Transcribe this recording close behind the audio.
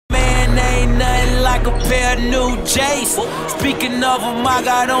a pair of new J's. Speaking of them, I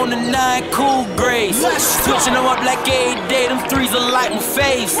got on the 9 cool grays. Switching them up like every day, them threes are like my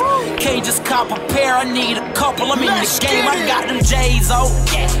faves. Can't just cop a pair, I need a couple. I'm in the game, I got them J's, oh.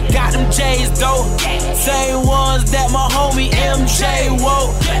 Got them J's, though. Same ones that my homie MJ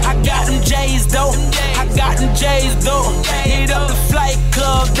wore. I got them J's, though. I got them J's, though. Hit up the flight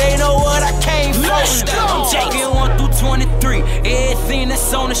club, they know what I came for. I'm taking 1 through 23, everything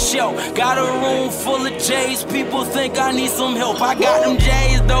that's on the shelf. Got a room full of J's, people think I need some help. I got them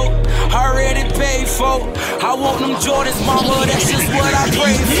J's, though. Already paid for. I want them Jordans, mama, that's just what I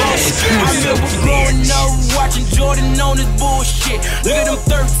pray for. I remember growing up watching Jordan on this bullshit. Look at them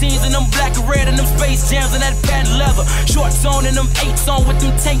 13s and them black and red and them Space Jams and that patent leather. Shorts on and them 8s on with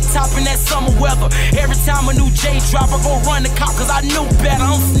them tank top and that summer weather. Every time a new J drop, I go run the cop cause I knew better.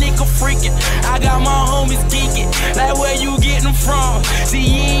 I'm sneaker freaking. I got my homies geeking. Like where you getting them from? See,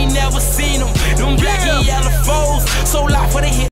 you ain't never seen them.